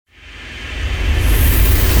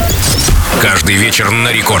Каждый вечер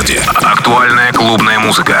на рекорде. Актуальная клубная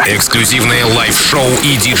музыка, эксклюзивные лайв-шоу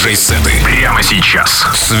и диджей-сеты. Прямо сейчас.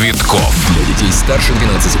 Цветкоff. Для детей старше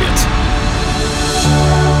 12 лет.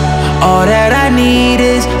 All that I need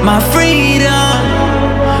is my freedom.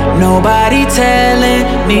 Nobody telling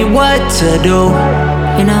me what to do.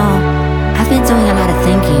 You know, I've been doing a lot of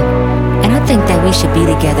thinking, and I think that we should be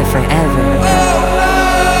together forever.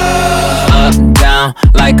 Up, down,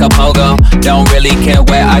 like a pogo. Don't really care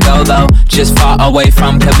where I go though. Just far away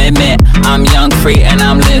from commitment. I'm young, free, and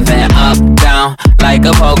I'm living. Up, down, like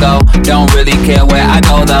a pogo. Don't really care where I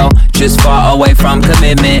go though. Just far away from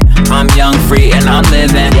commitment. I'm young, free, and I'm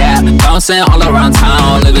living. Yeah, bouncing all around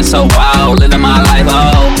town, living so wild, living my life.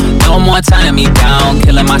 Oh, no more tying me down,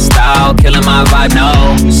 killing my style, killing my vibe.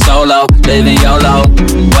 No, solo, living YOLO.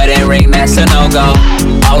 Wedding ring, that's a no-go.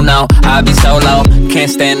 Oh no, I'll be solo. Can't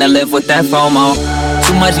stand to live with that FOMO.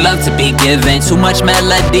 Too much love to be given, too much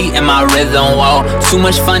melody in my rhythm, whoa. Too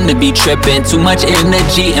much fun to be tripping, too much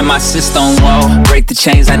energy in my system, whoa. Break the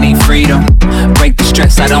chains, I need freedom. Break the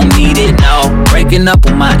stress, I don't need it, no. Breaking up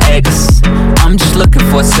with my ex, I'm just looking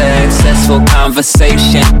for successful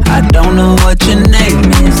conversation. I don't know what your name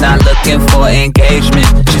is, not looking for engagement.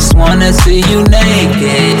 Just wanna see you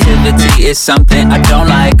naked. Activity is something I don't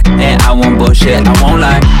like, and I won't bullshit, I won't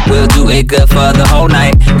lie. We'll do it good for the whole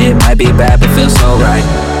night. It might be bad, but feels so right.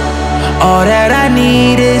 All that I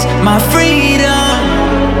need is my freedom.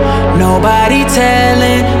 Nobody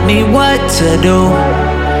telling me what to do.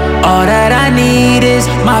 All that I need is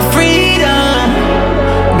my freedom.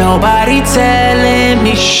 Nobody telling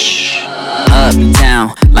me shh. Up,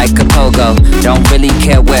 down, like a pogo. Don't really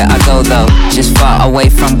care where I go though. Just far away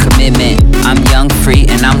from commitment. I'm young, free,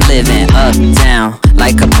 and I'm living. Up, down,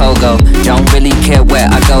 like a pogo. Don't really care where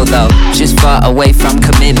I go though. Just far away from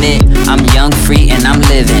commitment. I'm young, free, and I'm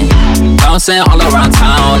living. Bouncing all around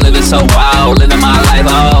town, living so wild, living my life.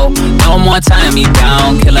 Oh, no more tying me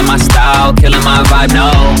down, killing my style, killing my vibe.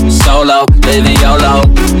 No, solo, living YOLO.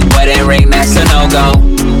 Wedding ring, that's a no-go.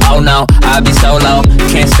 Oh no, I'll be solo.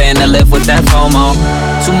 Can't stand to live with that FOMO.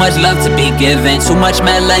 Too much love to be given, too much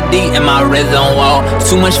melody in my rhythm, whoa.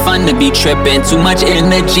 Too much fun to be tripping, too much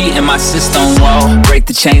energy in my system, whoa. Break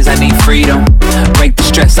the chains, I need freedom. Break the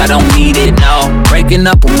stress, I don't need it, no. Breaking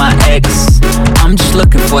up with my ex, I'm just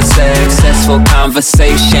looking for successful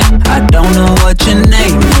conversation. I don't know what your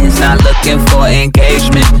name is, not looking for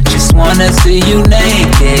engagement. Just wanna see you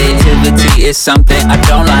naked. Activity is something I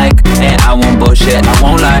don't like, and I won't bullshit, I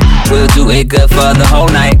won't lie. We'll do it good for the whole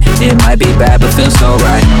night. It might be bad, but feels so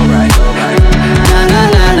right. La la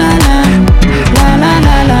la la la, la la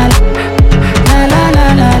la la, la la la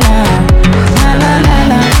la la, la la la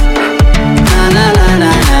la, la la la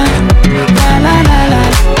la la, la la la la,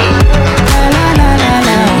 la la la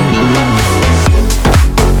la.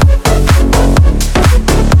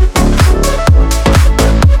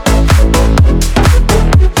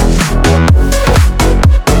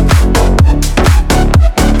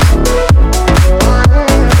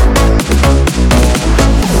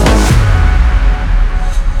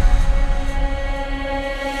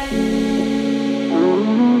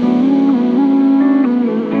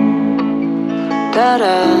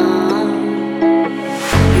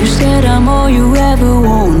 You said I'm all you ever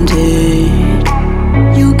wanted.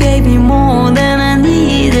 You gave me more than I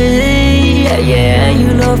needed. Yeah, yeah,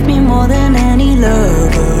 you loved me more than any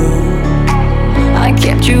lover. I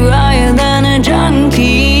kept you higher than a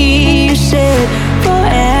junkie. You said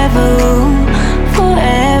forever,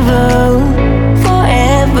 forever,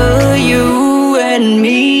 forever, you and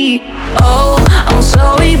me. Oh, I'm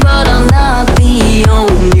sorry, but I'm not the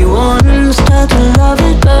only one. Start to love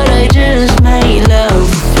it, but I just made love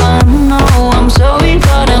for fun. No, I'm sorry,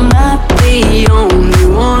 but I'm not the only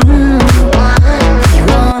one.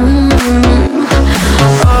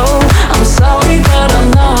 Oh, I'm sorry, but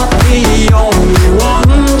I'm not the only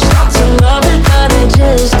one. Start to love it, but I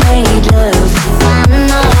just made love for fun.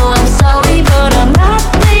 No, I'm sorry, but I'm not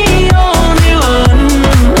the only one.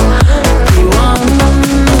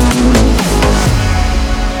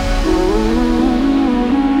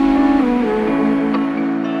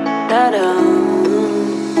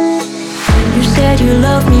 You said you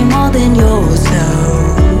love me more than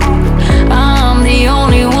yourself. I'm the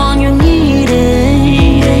only one you needed.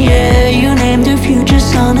 Yeah, you named the future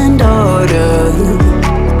son and daughter.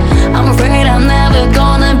 I'm afraid I'm never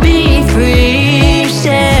gonna be free. You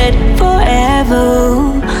said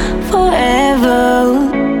forever, forever,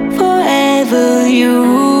 forever,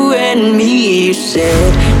 you and me. You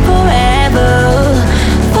said forever,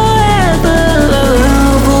 forever,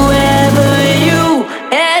 forever, you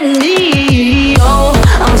and me. Oh,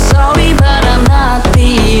 I'm sorry, but I'm not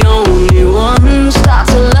the only one.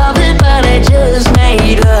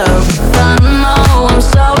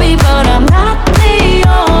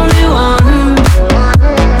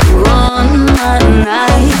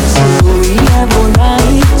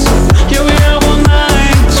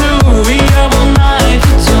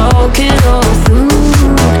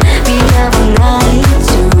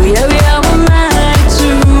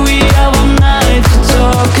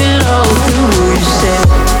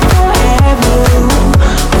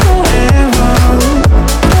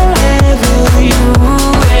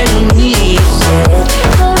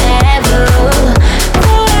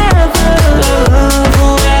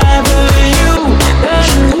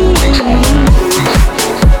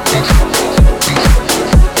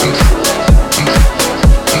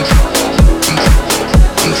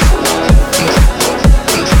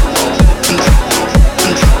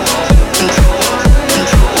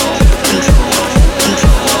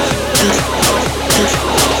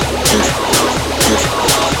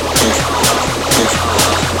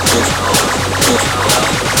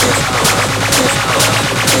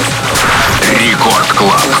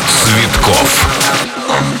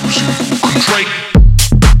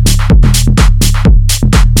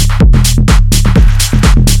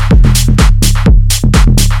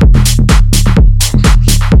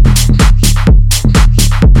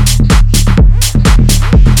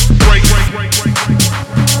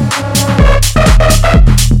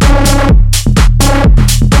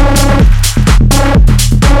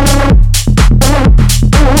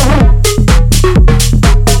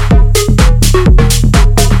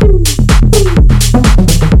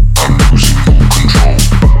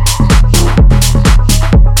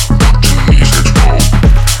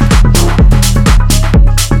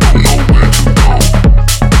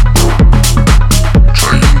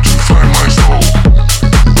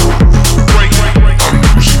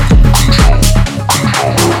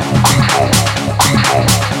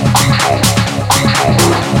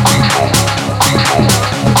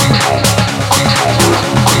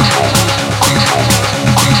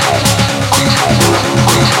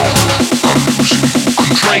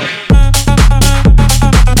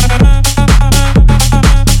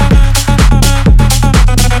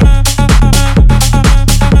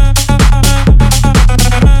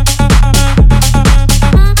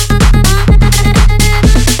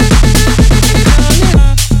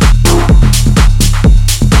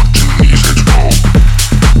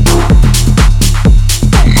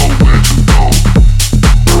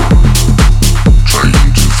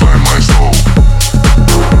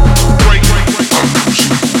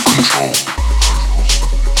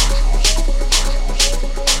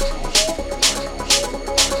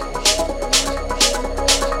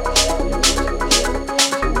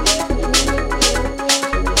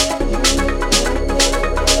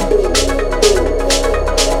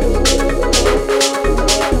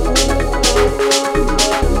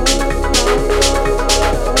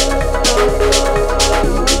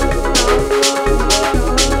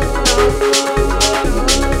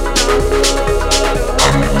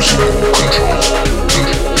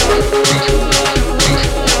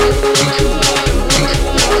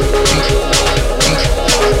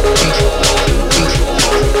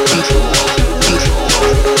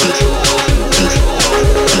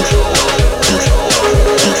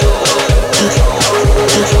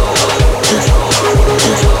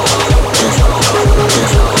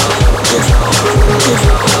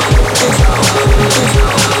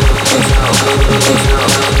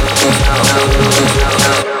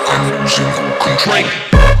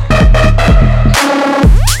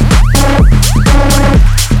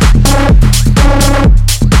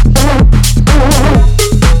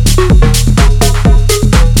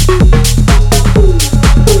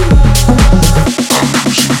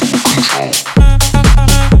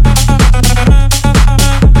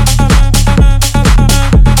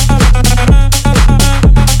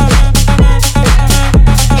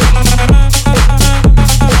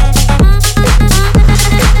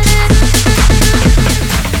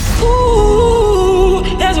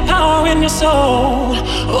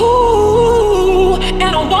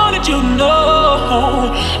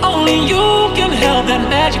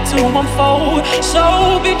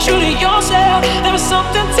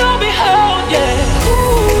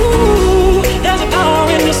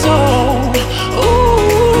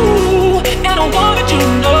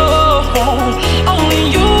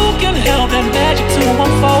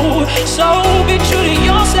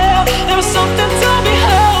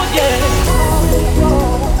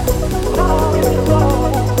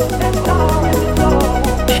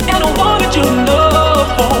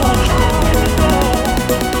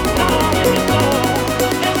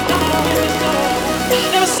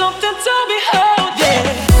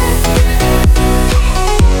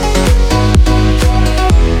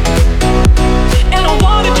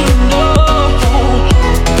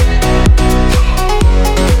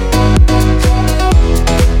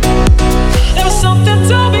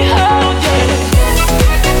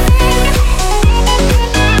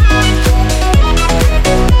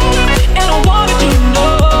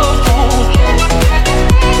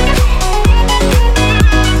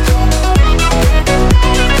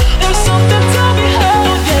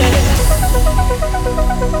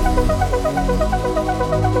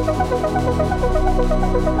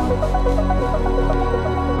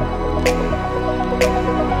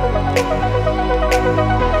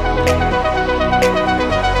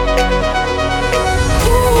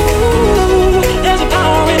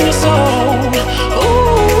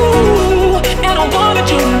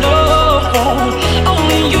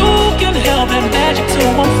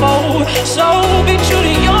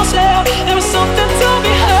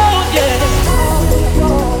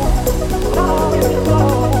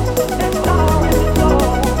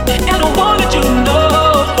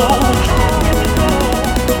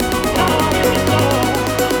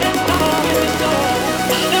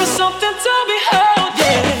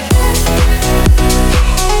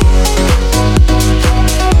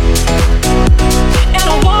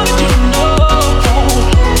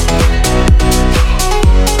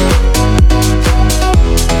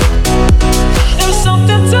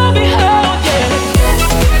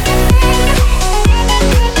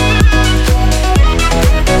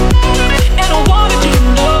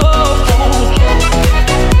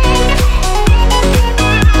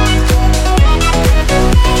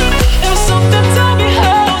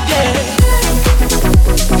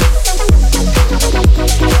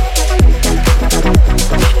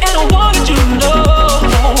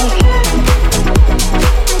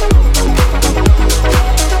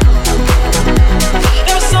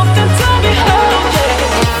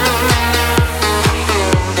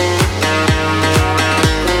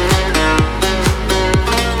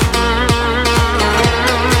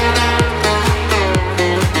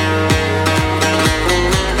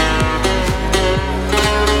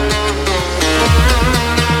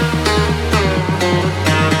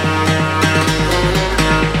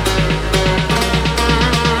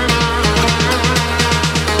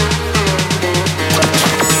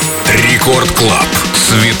 Рекорд Клаб.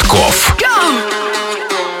 Цветкоff.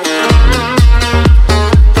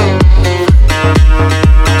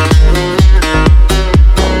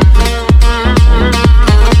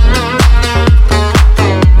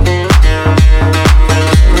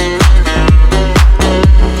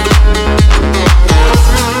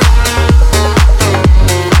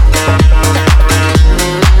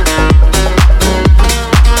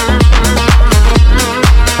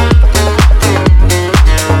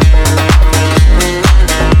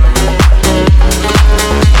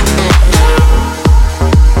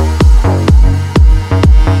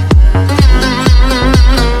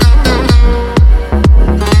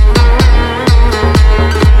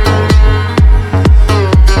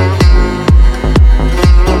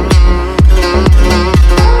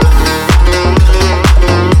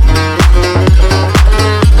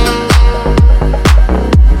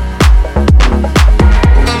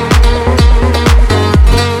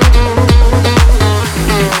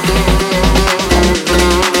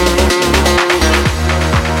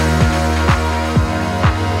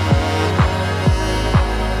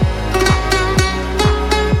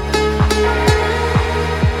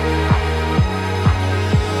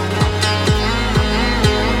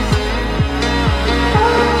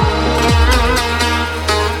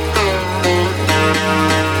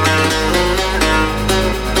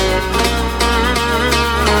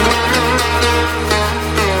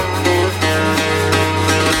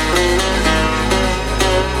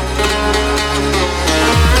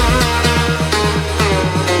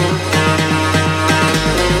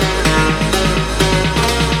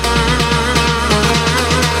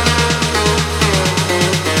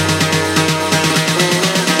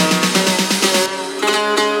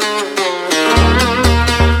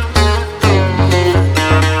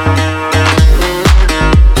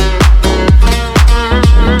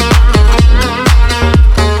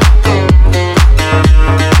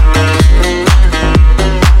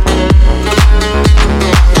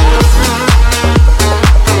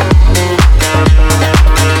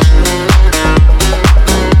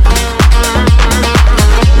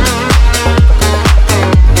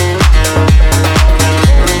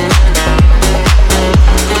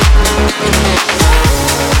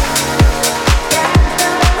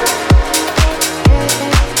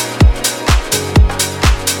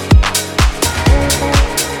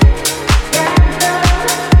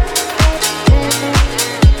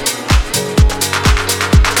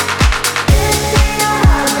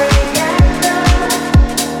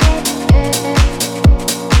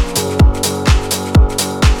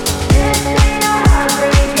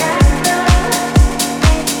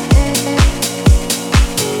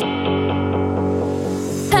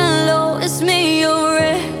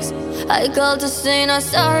 I called to say not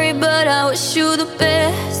sorry, but I wish you the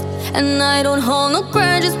best. And I don't hold no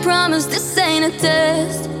grudges, promise this ain't a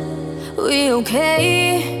test. We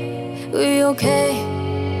okay, we okay.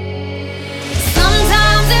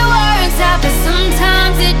 Sometimes it works out, but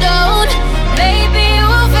sometimes it don't. Maybe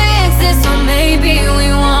we'll fix this, or maybe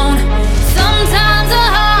we won't. Sometimes a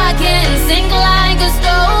heart can sink like a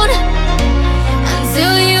stone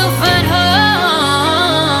until you find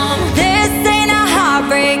home. This ain't a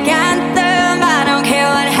heartbreak anthem. I don't care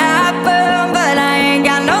what happened, but I ain't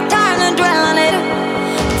got no time to dwell on it.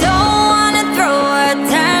 Don't wanna throw a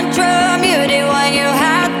tantrum. You did what you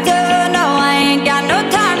had to. No, I ain't got no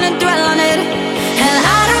time to dwell on it. And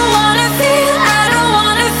I don't wanna feel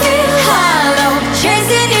hollow,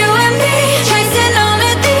 chasing you and me, chasing all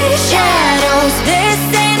of these shadows. This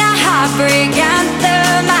ain't a heartbreak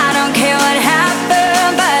anthem. I don't care what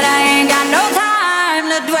happened, but I ain't got no time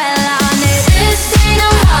to dwell on it. This ain't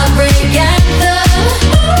a heartbreak anthem.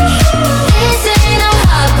 This ain't a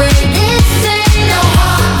heartbreak. This ain't no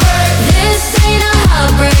heartbreak. This ain't a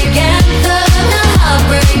heartbreak anthem. A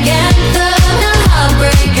heartbreak anthem. A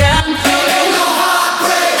heartbreak anthem. No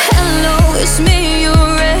heartbreak. Hello, it's me,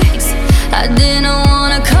 your ex. I didn't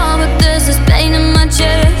wanna call, but there's this pain in my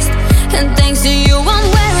chest. And thanks to you, I'm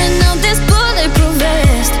wearing out this bulletproof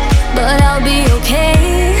vest. But I'll be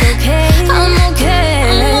okay, okay. I'm okay,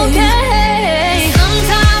 I'm okay.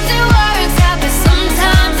 Sometimes it works out, but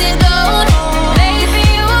sometimes it don't. Maybe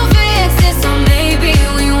we'll fix this, or maybe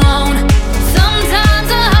we won't. Sometimes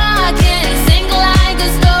a heart can sink like a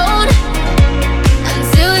stone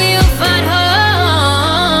until you find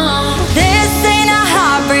home. This ain't a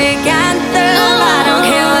heartbreak anthem. I don't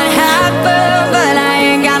care what happened, but I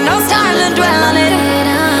ain't got no time to dwell on it.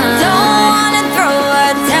 Don't wanna throw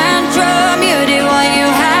a tantrum. You did what you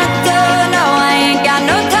had to. No, I ain't got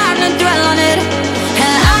no time to dwell on it.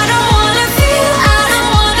 And I don't wanna feel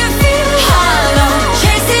hollow,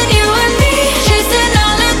 chasing you and me, chasing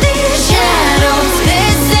all of these shadows.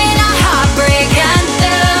 This ain't a heartbreak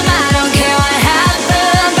anthem. I don't care what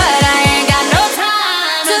happened, but I ain't got no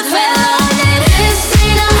time to dwell on it. This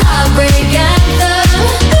ain't a heartbreak anthem.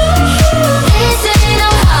 This ain't no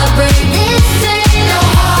heartbreak. This ain't no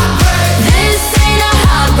heartbreak. This ain't a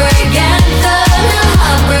heartbreak anthem. A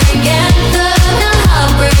heartbreak anthem. A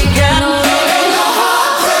heartbreak anthem.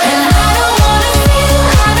 And I don't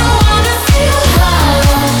wanna feel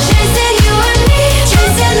hollow, chasing you and me,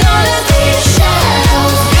 chasing all of these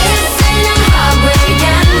shadows. This ain't a heartbreak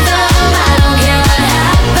anthem. I don't care what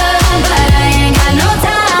happened, but I ain't got no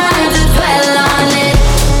time to dwell on it.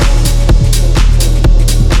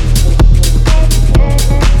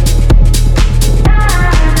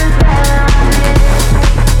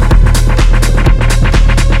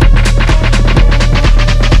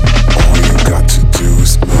 All you got to do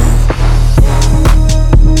is move.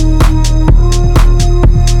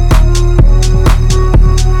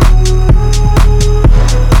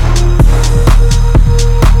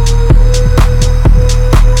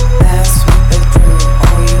 That's what they do.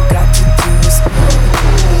 All you got to do is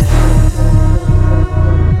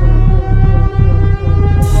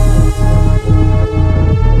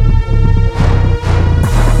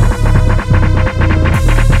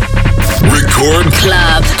Record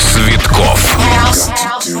Club. Цветкоff.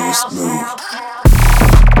 Got to do is move.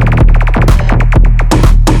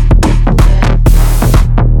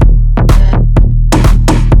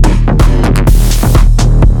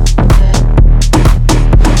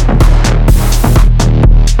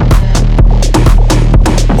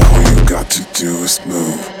 All you got to do is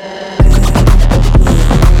move.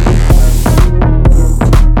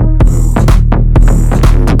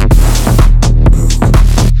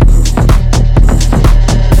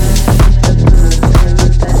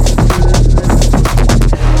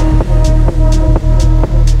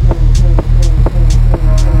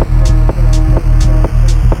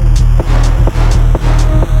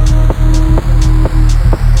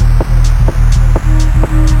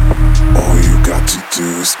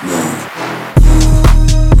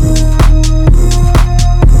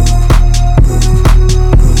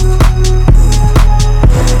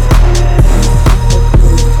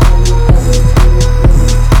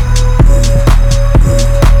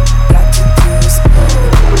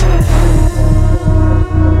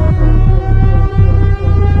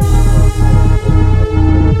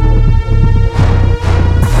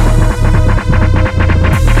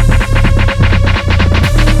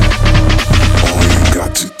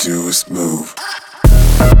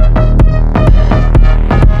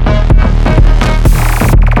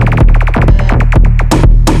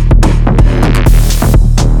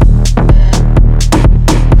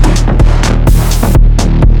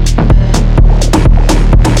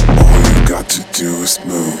 us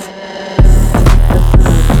move.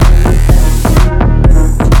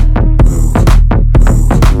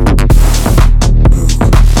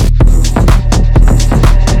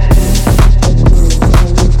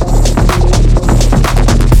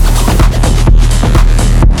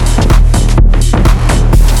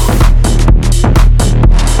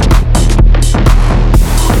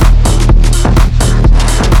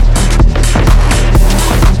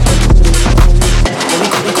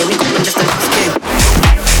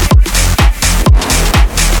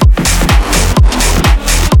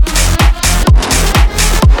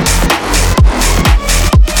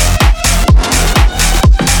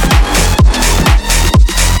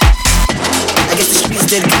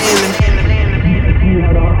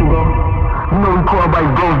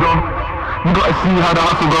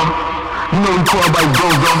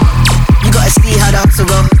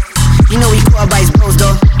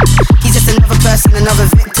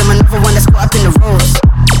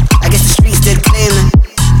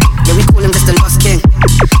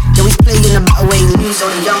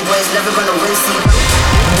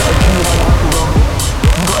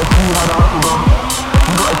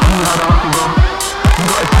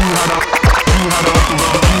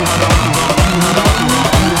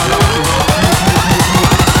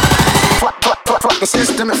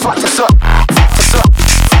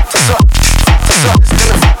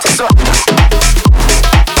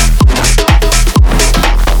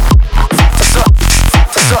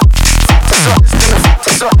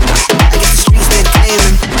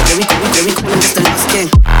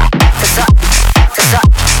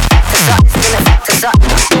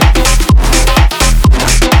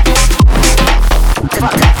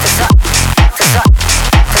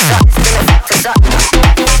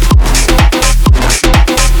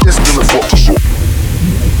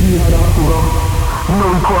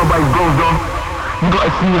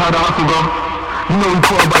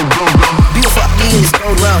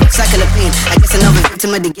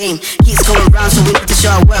 Of the game keeps going round, so we need to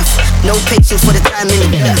show our worth. No patience for the time in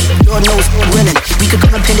the dirt. Lord knows, Lord willing, we could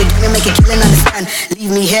come up in the game and make a killing. Understand?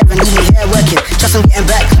 Leave me here and leave me here working. Trust I'm getting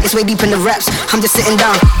back. It's way deep in the raps. I'm just sitting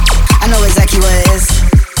down. I know exactly what it is.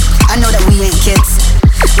 I know that we ain't kids.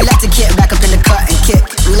 We like to get back up in the cut and kick.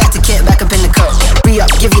 We like to get back up in the cut. Re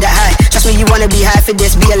up, give you that high. Trust me, you wanna be high for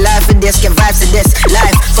this. Be alive for this. Get vibes to this.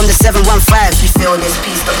 Live from the 715. We feel this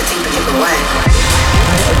peace, stop the tape and get the wine.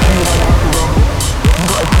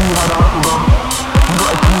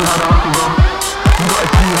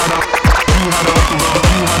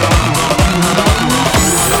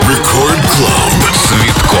 Record Club.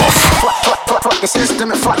 Цветкоff. Fuck the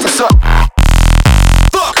system and fuck this up.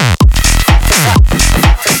 Fuck.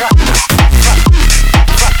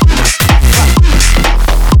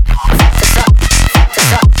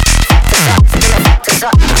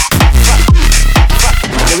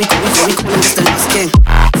 We call him just the last king.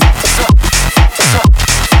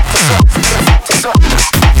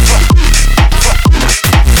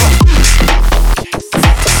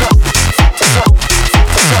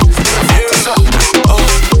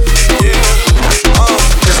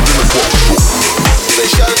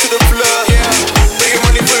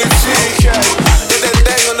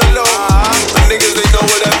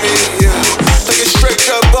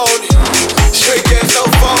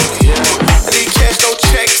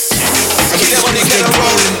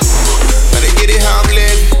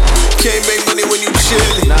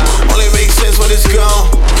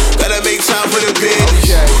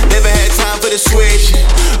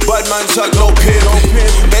 Man, chuck no pimp.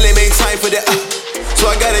 Barely make time for that, so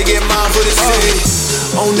I gotta get mine for the city.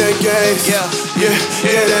 On that gas, yeah,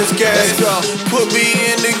 that's gas. Put me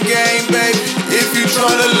in the game, baby, if you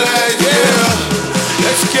tryna last,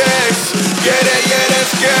 that's gas. Yeah,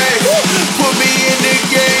 that's gas. Put me in the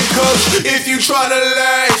game, coach, if you tryna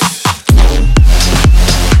last.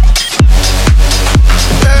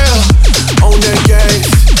 Yeah, on that gas,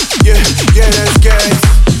 yeah, that's gas.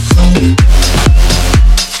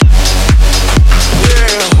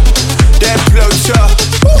 That plugs up,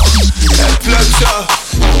 that plugs up.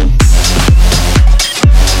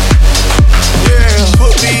 Yeah,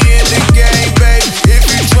 put me in the game, baby, if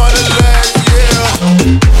you tryna last, yeah,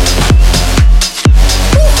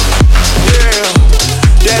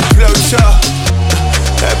 that plugs up,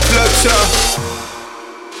 that plugs up.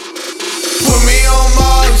 Put me on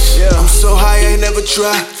Mars, I'm so high I ain't never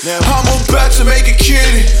tried. I'm about to make a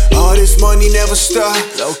killing, all this money never stop.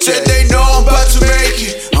 Said they know I'm about to make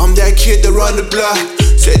it, I'm that kid that run the block.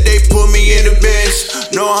 Said they put me in the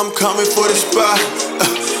bench, know I'm coming for the spot.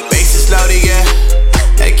 Bass is louder, yeah,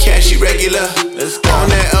 That cash irregular. Let's go. On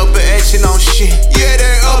that upper echelon shit. Yeah,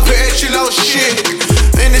 that upper echelon shit.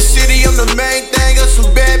 In the city, I'm the main thing. Got some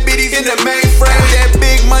bad bitties in the mainframe. That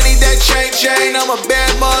big money, that chain. I'm a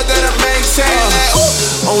bad mug, gotta maintain that.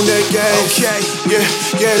 On that game, okay.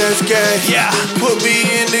 Yeah, that's game. Yeah, put me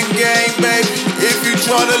in the game, baby. If you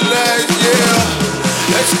tryna last, yeah,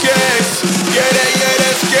 that's game. Yeah,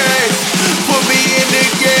 that's game. Put me in the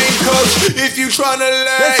game, coach. If you tryna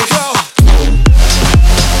last, let's go.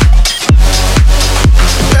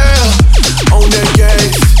 Yeah, on that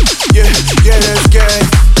game. Yeah, that's game.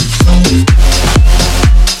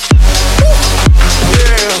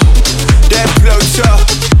 Yeah, that plugs up.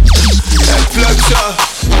 That plugs up.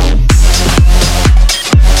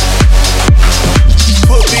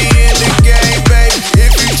 Put me in the game, baby.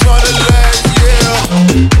 If you tryna last, yeah.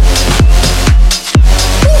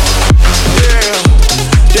 Yeah,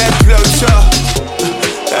 that plugs up.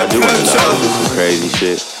 That plugs up. Some crazy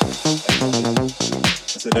shit.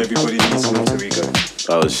 I said everybody needs an alter ego.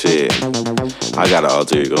 Oh shit. I got an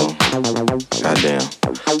alter ego. Goddamn.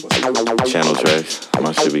 Channel tracks.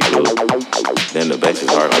 My shit be cool. Then the bass is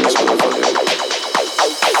hard on this motherfucker.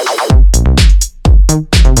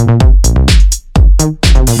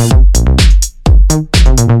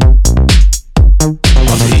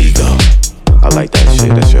 Alter ego. I like that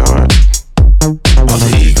shit. That's your heart.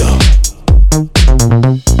 Alter ego.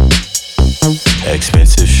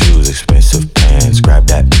 Expensive shoes, expensive pants. Grab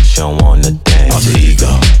that bitch, you don't wanna dance. Alter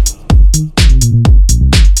ego.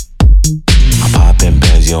 I pop in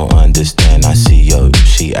bands, you don't understand. I see yo,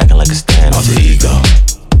 she acting like a stand. Alter ego.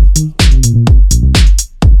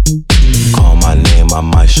 Call my name, I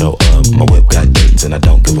might show up. My whip got dates and I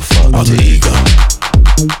don't give a fuck. Alter ego.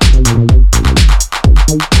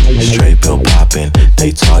 Straight pill poppin',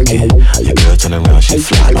 they talking. Your girl turn around, she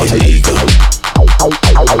fly. Alter ego. Alter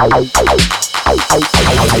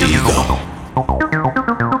ego.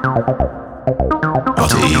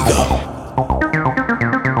 Alter ego.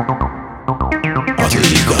 Alter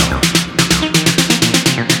ego.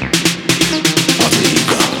 Alter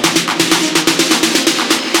ego.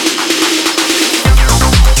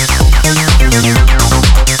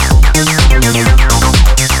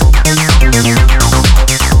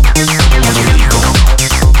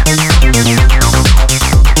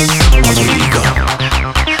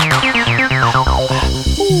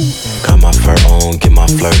 Got my fur on, get my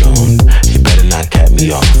flirt on. You better not cat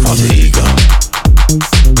me off. Alter ego.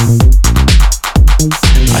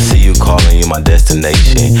 I see you calling, you my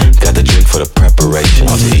destination. Got the drink for the preparation.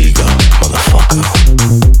 Alter ego, motherfucker.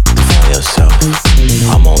 Define yourself.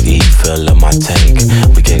 I'm on E, fill up my tank.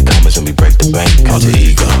 We get comments when we break the bank. Alter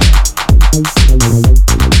ego.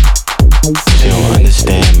 She don't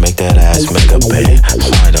understand, make that ass make a bed.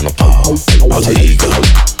 Slide on the pole. Alter ego.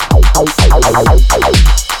 Alter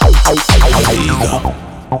ego.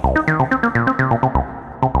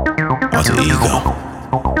 Alter ego.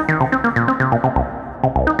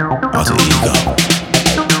 Alter ego.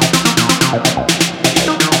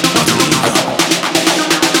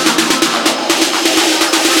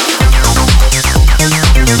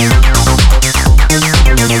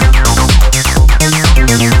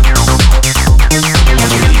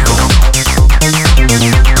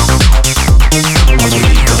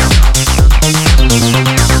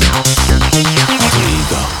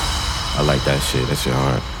 That shit, that's your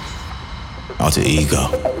heart. Alter ego.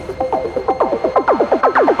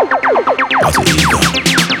 Alter ego.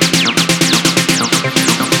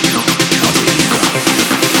 Alter ego.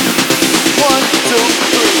 1, 2,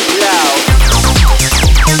 3, loud.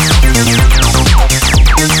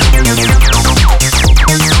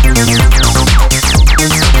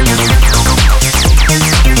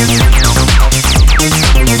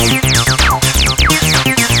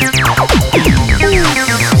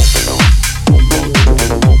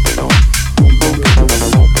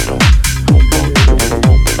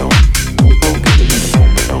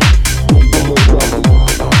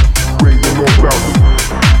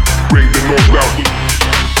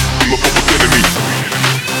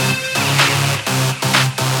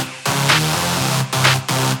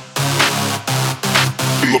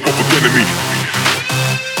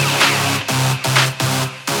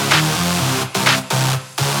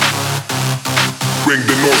 Bring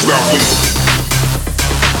the north south.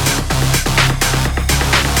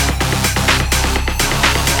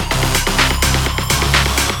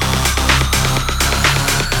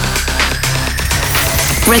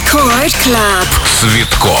 Record Club.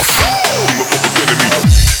 Цветкоff.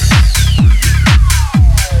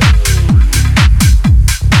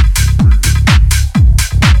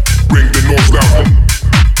 Bring the north south.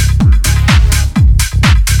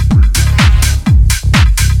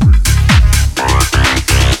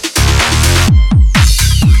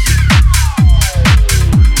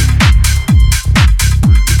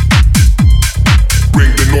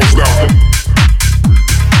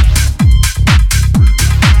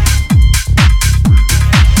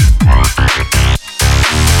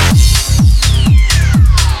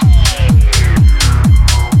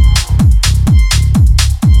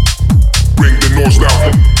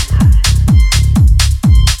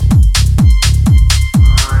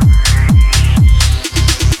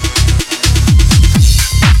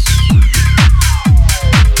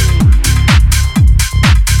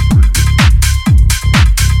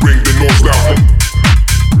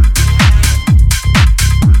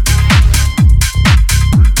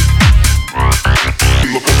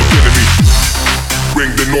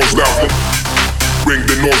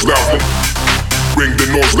 loud. Bring the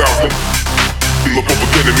noise loud. Feel the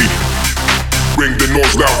public enemy. Bring the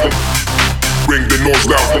noise loud. Bring the noise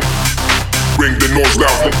loud. Bring the noise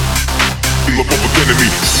loud. Feel the public enemy.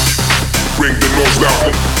 Bring the noise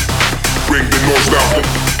loud. Bring the noise loud.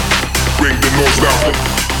 Bring the noise loud.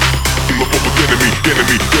 Feel the public enemy.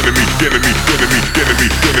 Enemy. Enemy. Enemy. Enemy.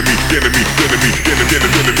 Enemy. Enemy. Enemy. Enemy.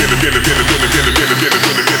 Enemy.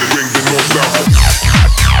 Bring the noise loud.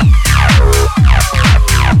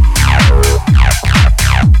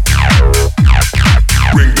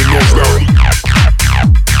 Bring the noise loud.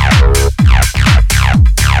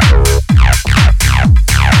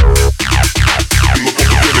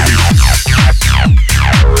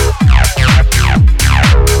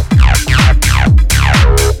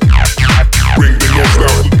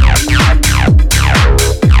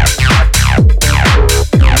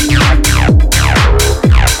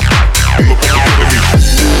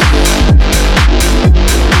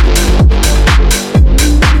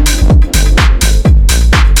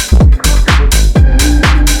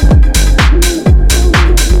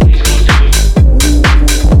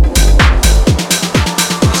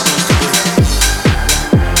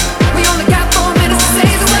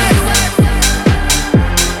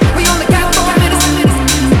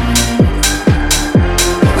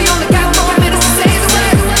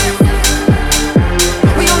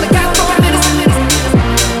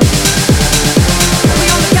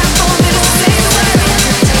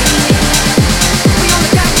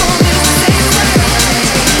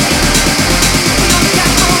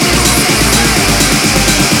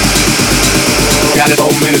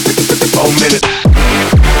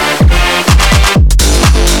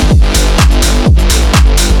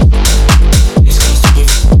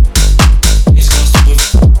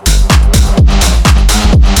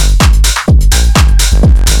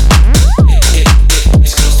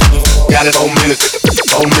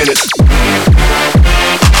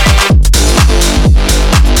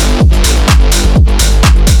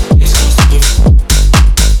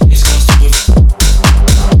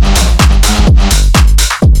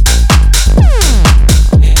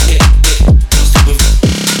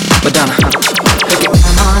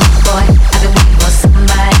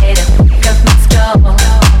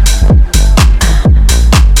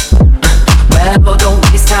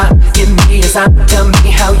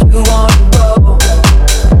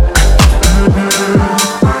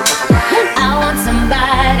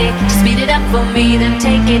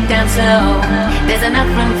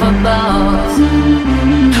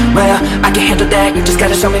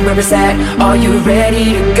 Are you ready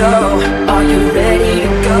to go? Are you ready to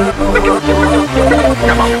go?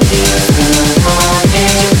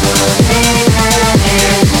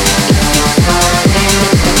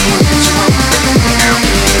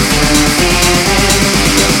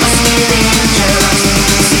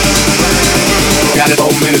 Got it,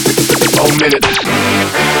 4 minutes, 4 minutes.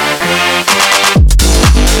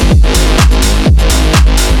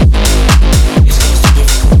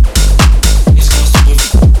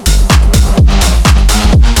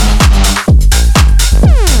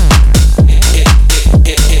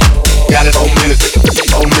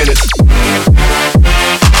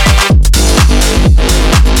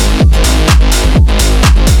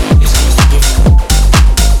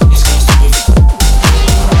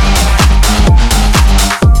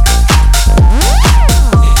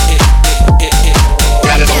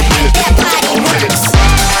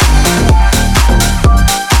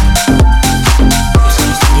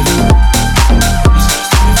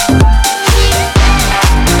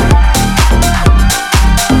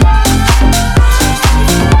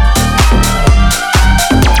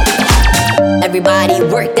 Everybody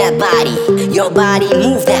work that body, your body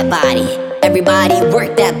move that body. Everybody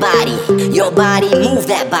work that body, your body move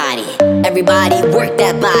that body. Everybody work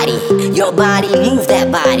that body, your body move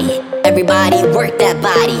that body. Everybody work that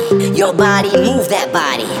body, your body move that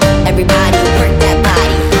body. Everybody work that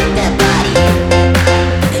body, that body.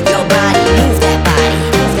 Your body move that body,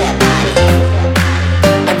 move that body.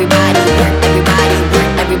 Everybody work, everybody work,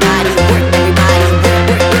 everybody work, everybody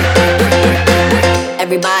work, work.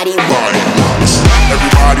 Everybody work.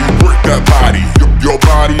 Everybody work that body, your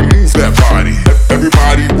body move that body.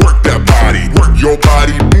 Everybody work that body, work your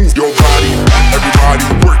body, move your body. Everybody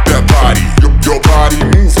work that body, your body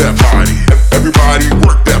move that body. Everybody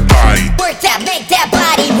work that body, work that, make that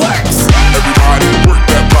body works. Everybody work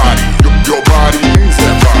that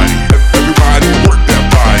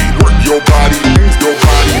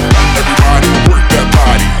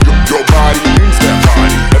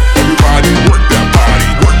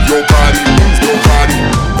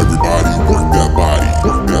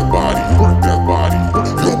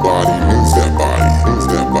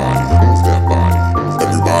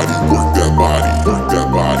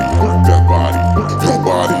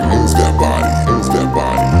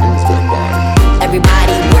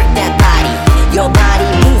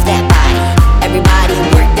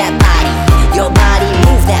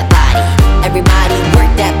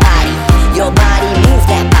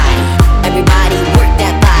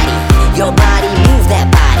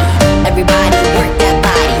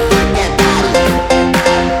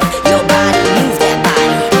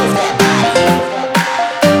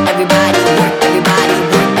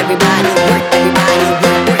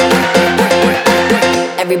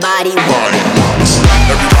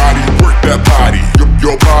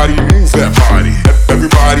Everybody move that body.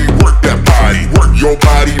 Everybody work that body. Work your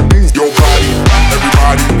body, move your body.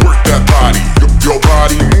 Everybody work that body. Your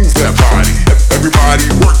body, move that body. Everybody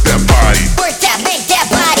work that body. Work that, make that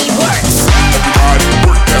body works. Everybody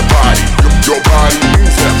work that body. Your body, move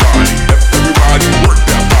that body. Everybody work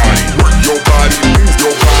that body. Work your body, move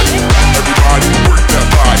your body. Everybody work that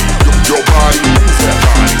body. Your body, move that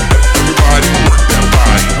body. Everybody work that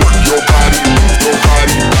body. Work your body, move your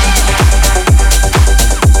body.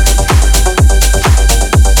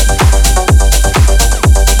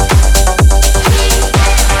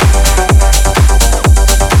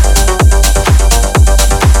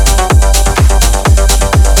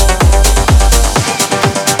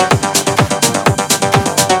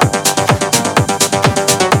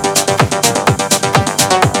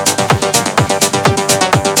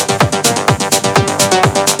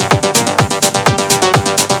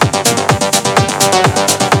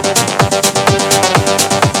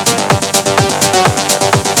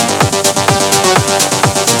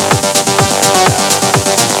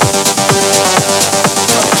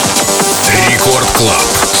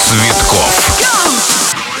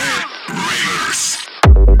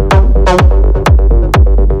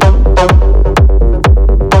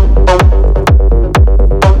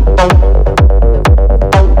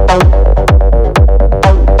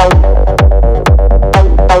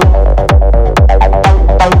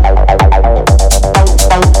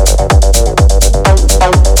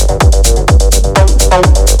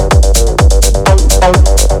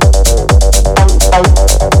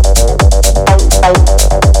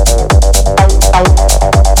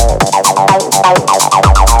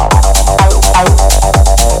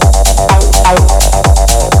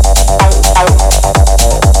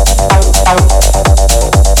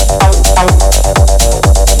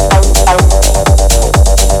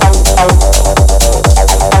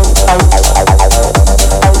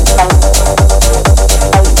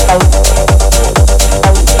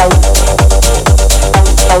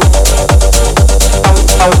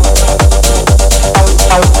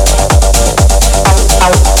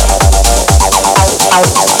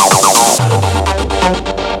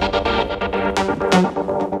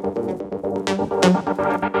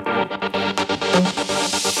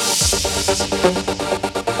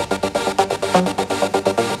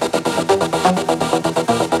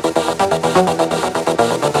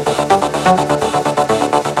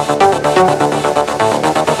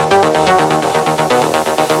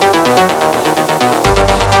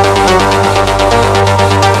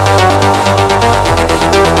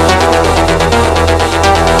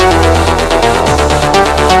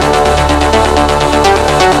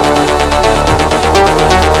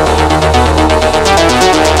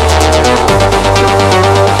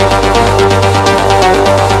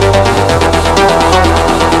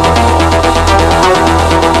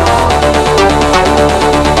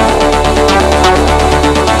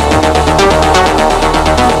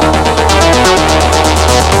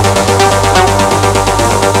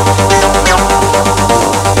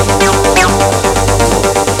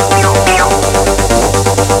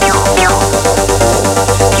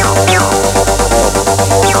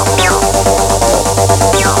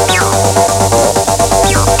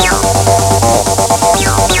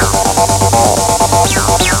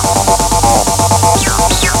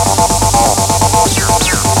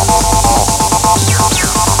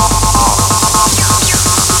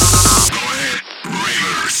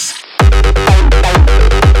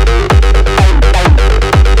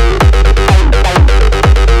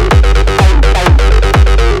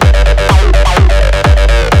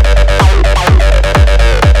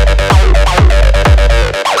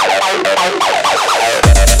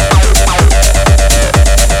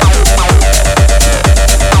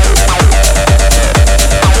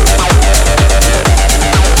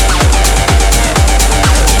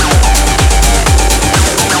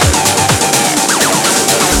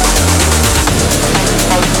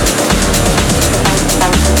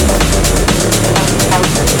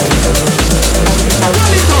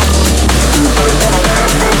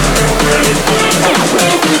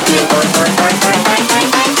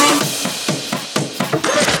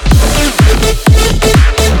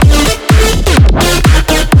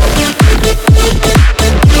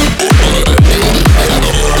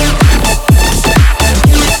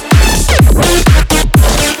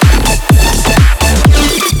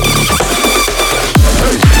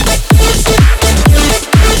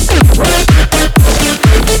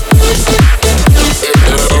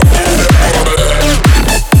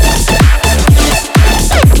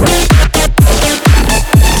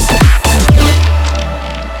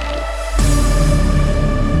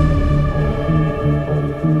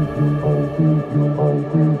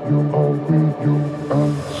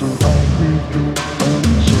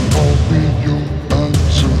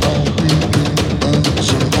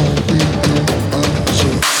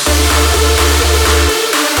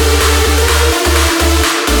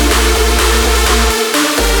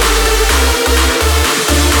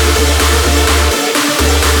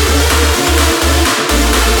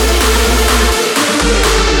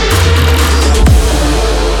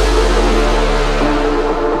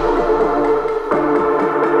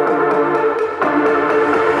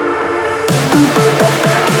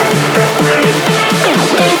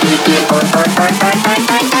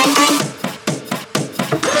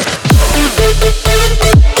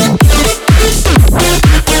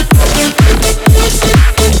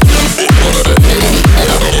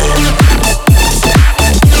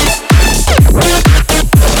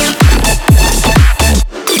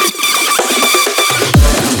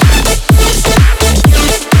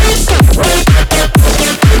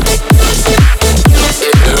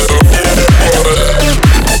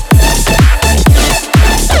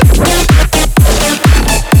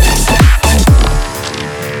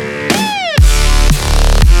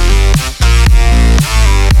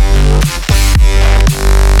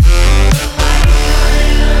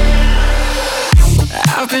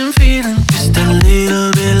 been feeling just a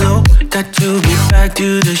little bit low. Got to get back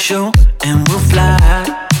to the show and we'll fly.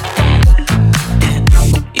 Yeah.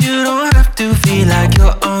 You don't have to feel like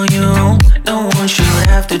you're on your own. No one should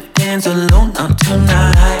have to dance alone, not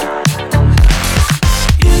tonight.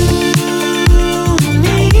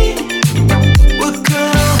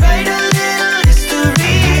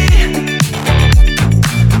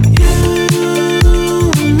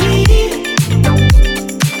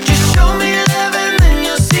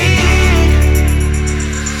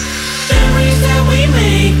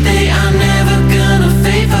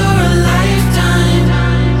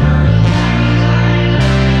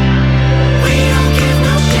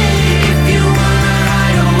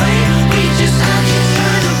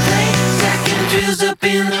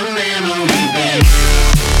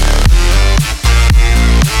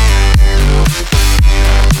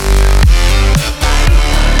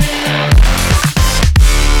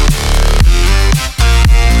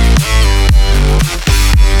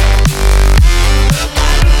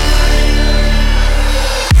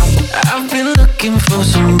 For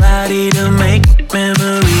somebody to make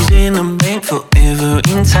memories in the bank forever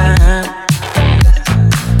in time.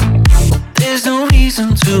 There's no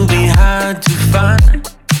reason to be hard to find,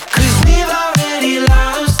 'cause we've already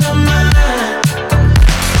lost our mind.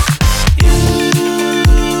 You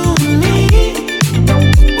and me,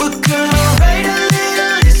 we're gonna write a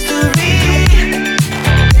little history.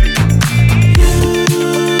 You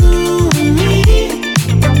and me,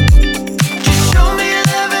 just show me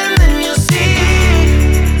love and then you'll see.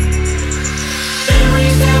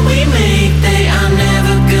 That we make, they are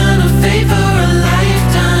never gonna fade for a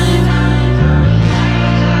lifetime.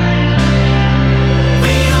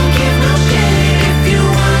 We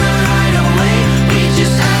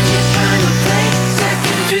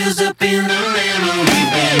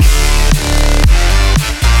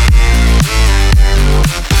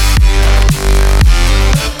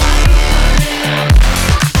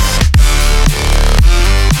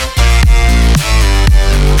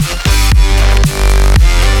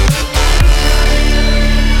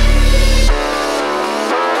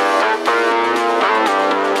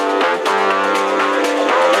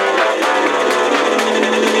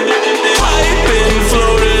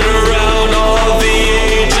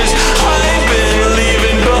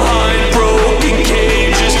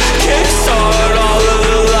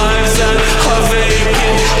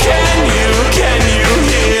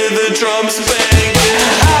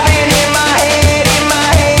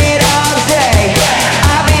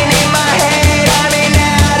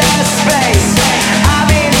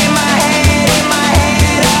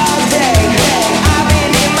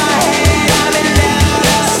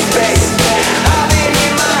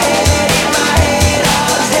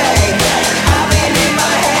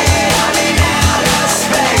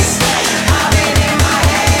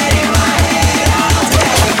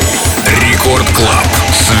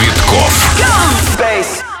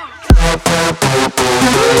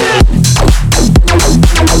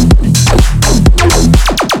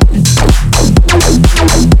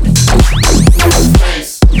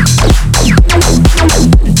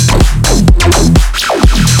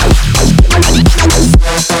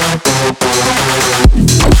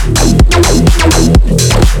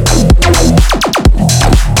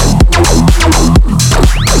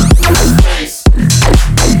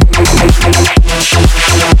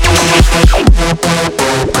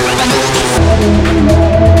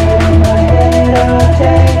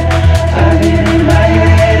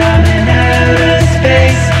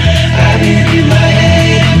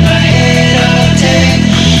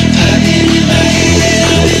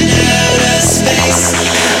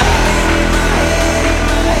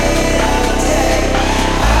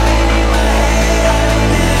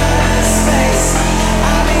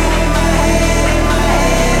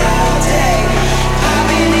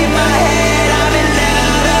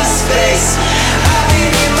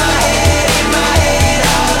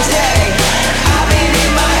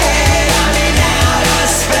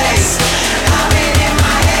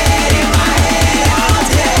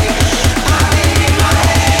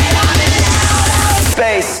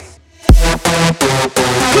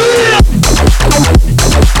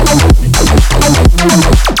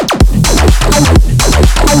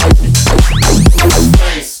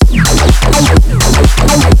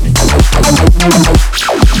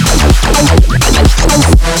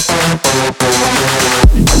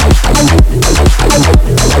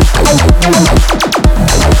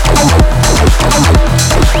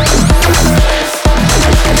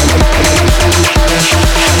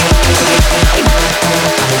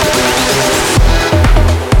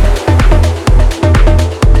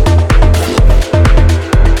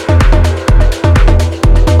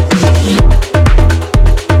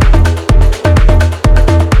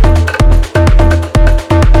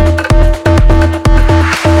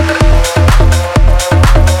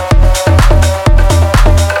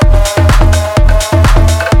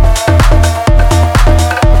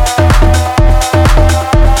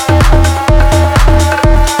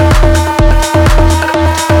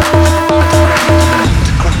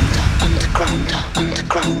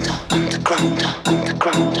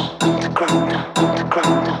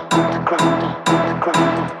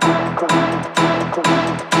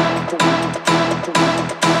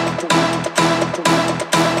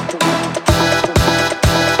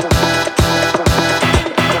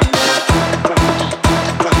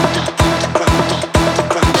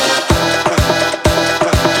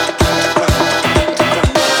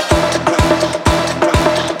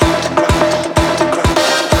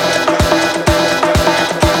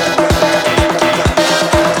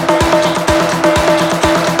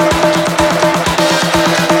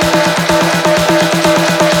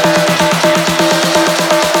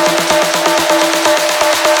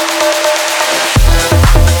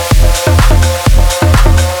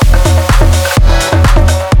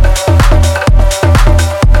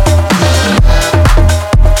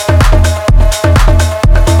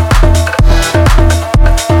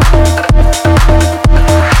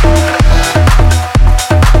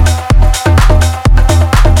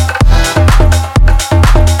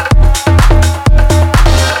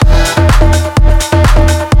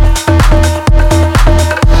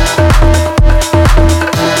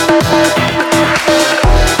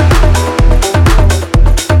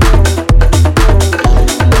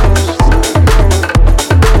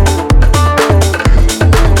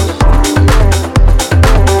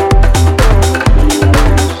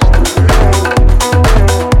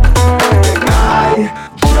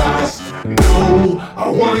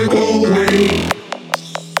go away.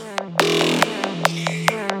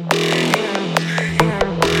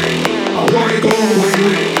 I wanna go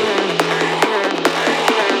away.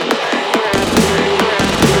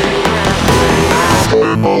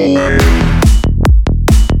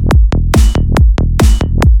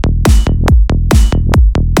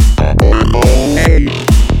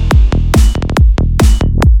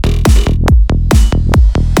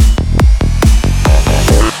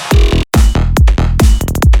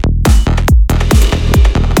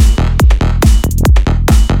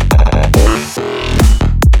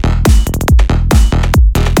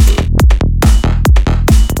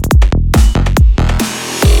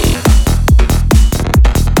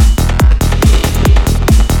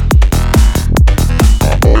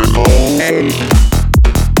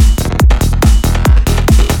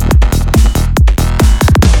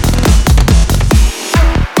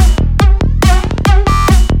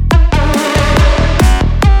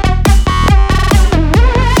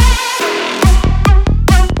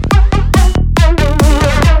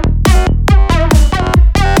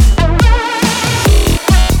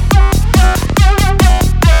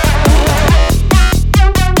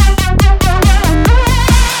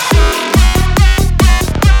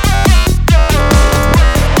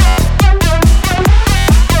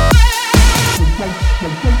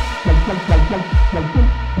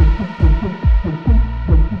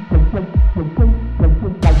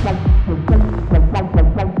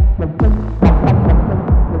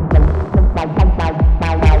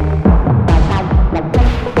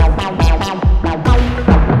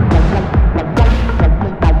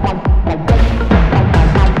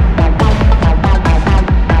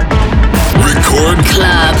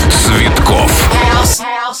 Цветкоff.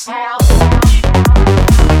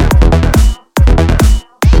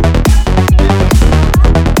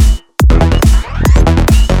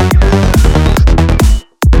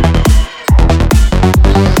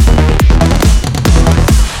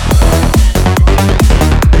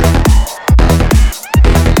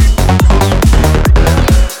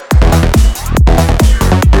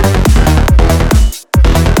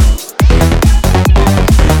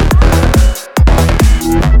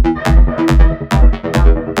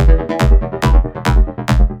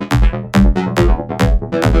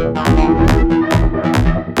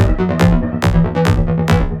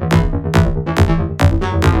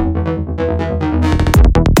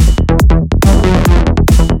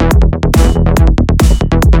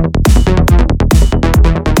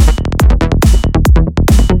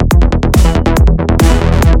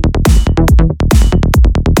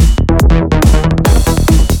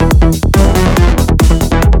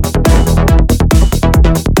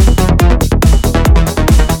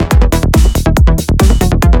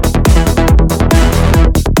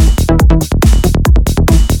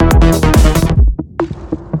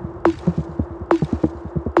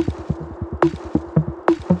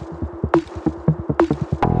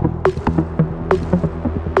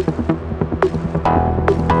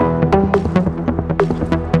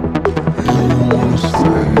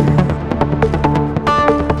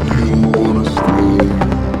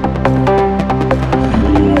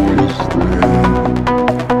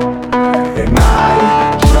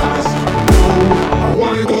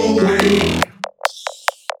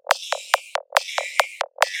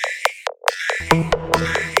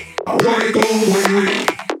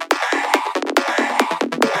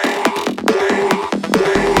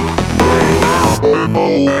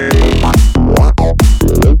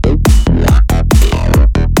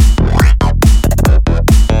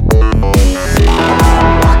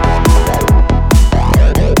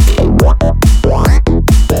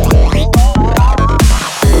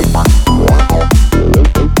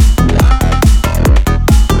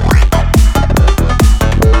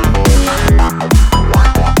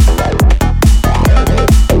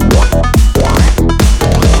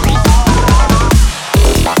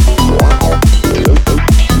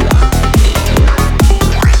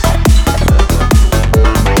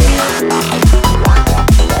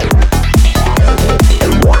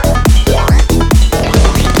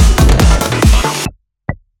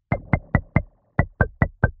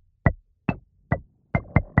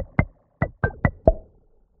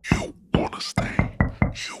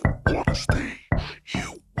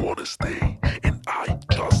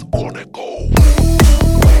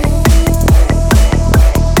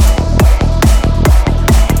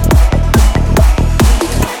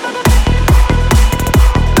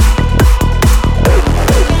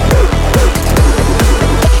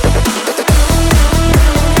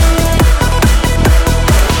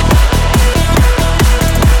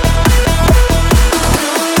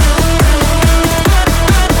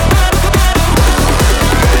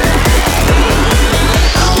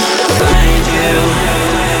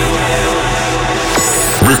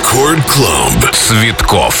 Record Club.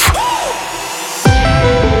 Цветкоff.